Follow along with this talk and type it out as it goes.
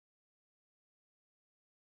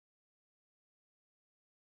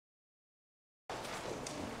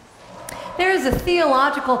there is a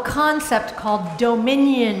theological concept called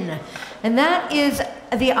dominion, and that is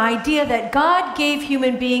the idea that God gave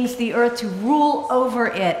human beings the earth to rule over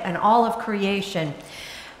it and all of creation.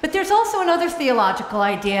 But there's also another theological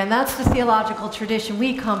idea, and that's the theological tradition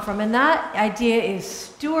we come from, and that idea is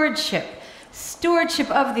stewardship. Stewardship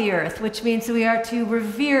of the earth, which means we are to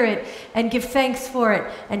revere it and give thanks for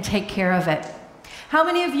it and take care of it. How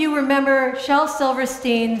many of you remember Shel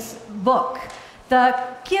Silverstein's book, The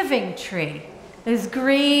Giving Tree? There's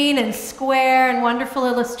green and square and wonderful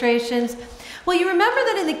illustrations. Well, you remember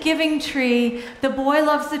that in the Giving Tree, the boy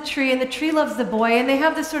loves the tree and the tree loves the boy, and they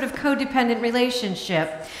have this sort of codependent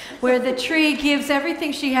relationship where the tree gives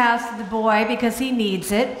everything she has to the boy because he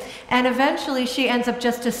needs it, and eventually she ends up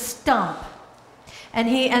just a stump. And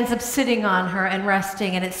he ends up sitting on her and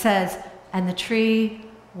resting, and it says, and the tree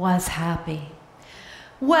was happy.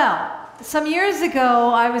 Well, some years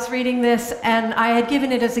ago, I was reading this, and I had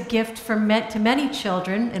given it as a gift to many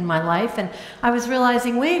children in my life, and I was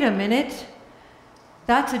realizing, wait a minute,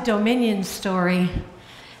 that's a dominion story,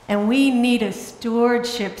 and we need a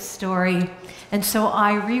stewardship story. And so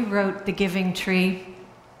I rewrote The Giving Tree.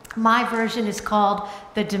 My version is called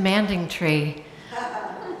The Demanding Tree.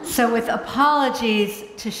 So with apologies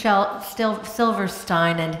to Shel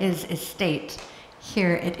Silverstein and his estate,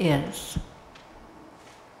 here it is.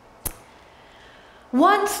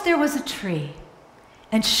 Once there was a tree,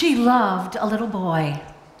 and she loved a little boy.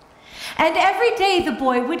 And every day the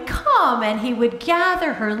boy would come and he would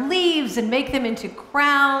gather her leaves and make them into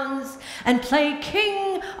crowns and play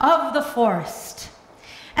king of the forest.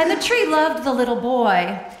 And the tree loved the little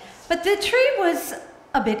boy, but the tree was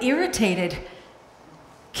a bit irritated.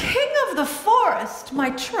 King of the forest,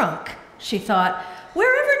 my trunk, she thought.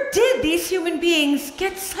 Wherever did these human beings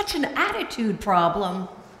get such an attitude problem?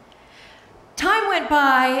 Time went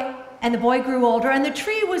by, and the boy grew older, and the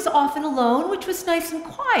tree was often alone, which was nice and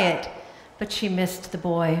quiet, but she missed the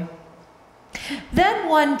boy. Then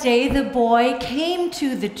one day the boy came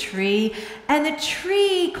to the tree, and the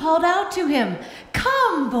tree called out to him,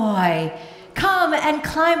 "Come, boy, come and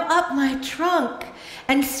climb up my trunk,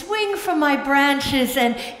 and swing from my branches,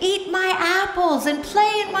 and eat my apples, and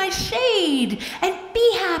play in my shade, and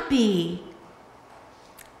be happy."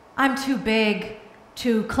 "I'm too big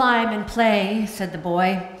to climb and play," said the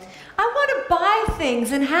boy. "I want to buy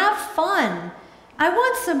things and have fun. I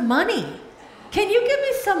want some money. Can you give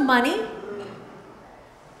me some money?"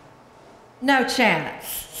 "No chance,"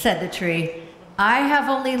 said the tree. "I have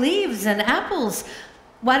only leaves and apples.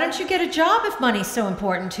 Why don't you get a job if money's so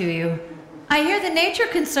important to you? I hear the Nature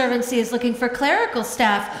Conservancy is looking for clerical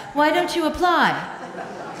staff. Why don't you apply?"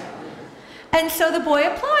 And so the boy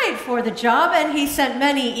applied for the job, and he sent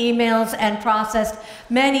many emails and processed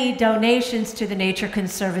many donations to the Nature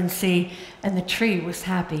Conservancy, and the tree was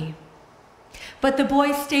happy. But the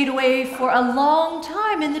boy stayed away for a long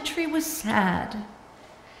time, and the tree was sad.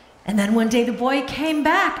 And then one day the boy came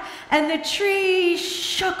back, and the tree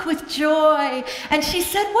shook with joy. And she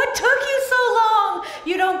said, "What took you so long?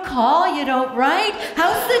 You don't call, you don't write.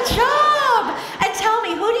 How's the job? And tell me,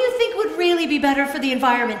 who do you think would really be better for the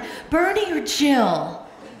environment, Bernie or Jill?"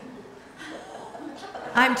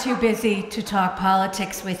 "I'm too busy to talk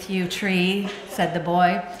politics with you, tree," said the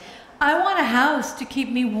boy. "I want a house to keep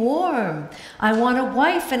me warm. I want a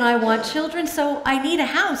wife and I want children, so I need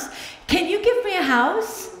a house. Can you give me a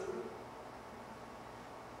house?"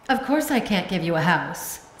 "Of course I can't give you a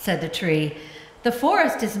house," said the tree. "The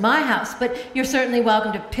forest is my house, but you're certainly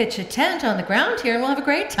welcome to pitch a tent on the ground here and we'll have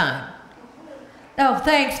a great time." "Oh,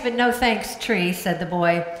 thanks, but no thanks, tree," said the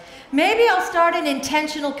boy. "Maybe I'll start an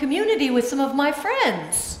intentional community with some of my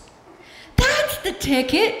friends." "That's the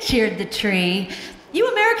ticket," cheered the tree. "You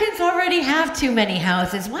Americans already have too many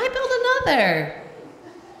houses. Why build another?"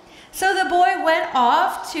 So the boy went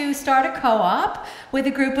off to start a co-op with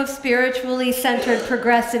a group of spiritually centered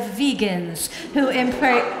progressive vegans who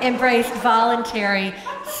embraced voluntary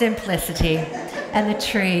simplicity, and the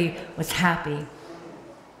tree was happy.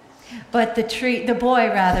 But the boy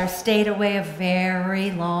stayed away a very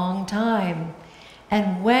long time.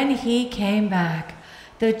 And when he came back,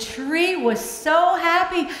 the tree was so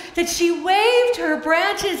happy that she waved her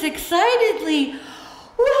branches excitedly.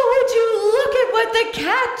 "Well, would you look at what the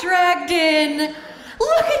cat dragged in?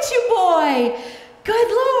 Look at you, boy! Good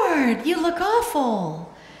Lord, you look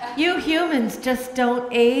awful. You humans just don't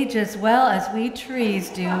age as well as we trees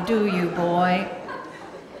do you, boy?"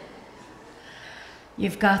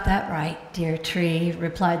 "You've got that right, dear tree,"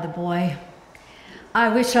 replied the boy. "I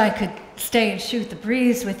wish I could stay and shoot the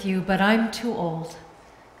breeze with you, but I'm too old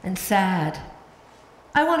and sad.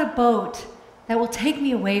 I want a boat that will take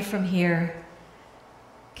me away from here.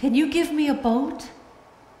 Can you give me a boat?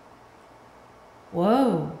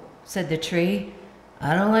 Whoa, said the tree.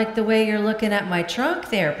 I don't like the way you're looking at my trunk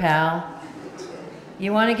there, pal.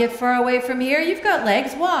 You want to get far away from here? You've got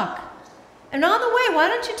legs, walk. And on the way, why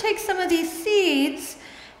don't you take some of these seeds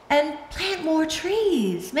and plant more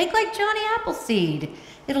trees? Make like Johnny Appleseed.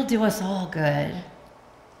 It'll do us all good.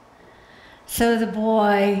 So the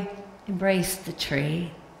boy embraced the tree.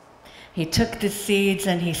 He took the seeds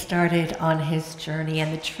and he started on his journey,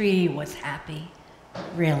 and the tree was happy,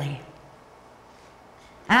 really.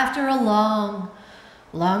 After a long,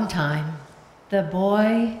 long time, the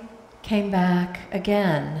boy came back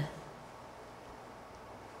again.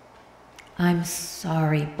 I'm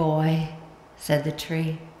sorry, boy, said the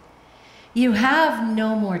tree. You have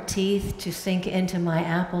no more teeth to sink into my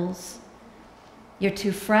apples. You're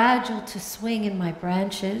too fragile to swing in my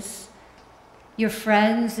branches. Your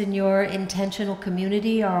friends in your intentional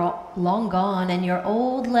community are long gone, and your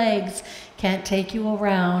old legs can't take you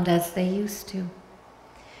around as they used to.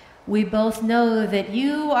 We both know that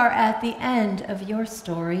you are at the end of your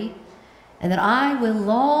story, and that I will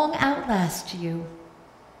long outlast you.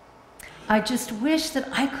 I just wish that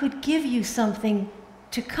I could give you something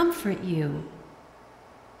to comfort you.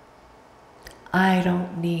 I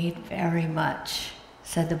don't need very much,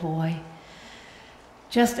 said the boy.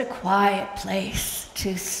 Just a quiet place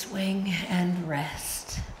to swing and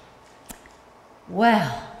rest.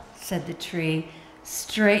 Well, said the tree,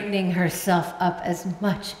 straightening herself up as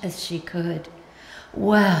much as she could.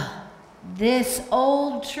 Well, this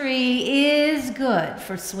old tree is good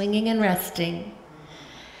for swinging and resting.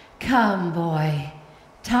 Come, boy,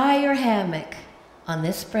 tie your hammock on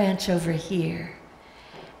this branch over here,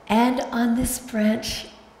 and on this branch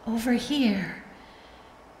over here.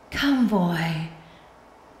 Come, boy,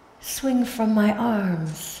 swing from my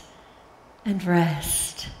arms and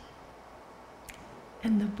rest.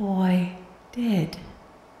 And the boy did,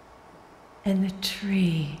 and the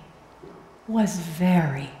tree was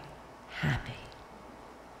very happy.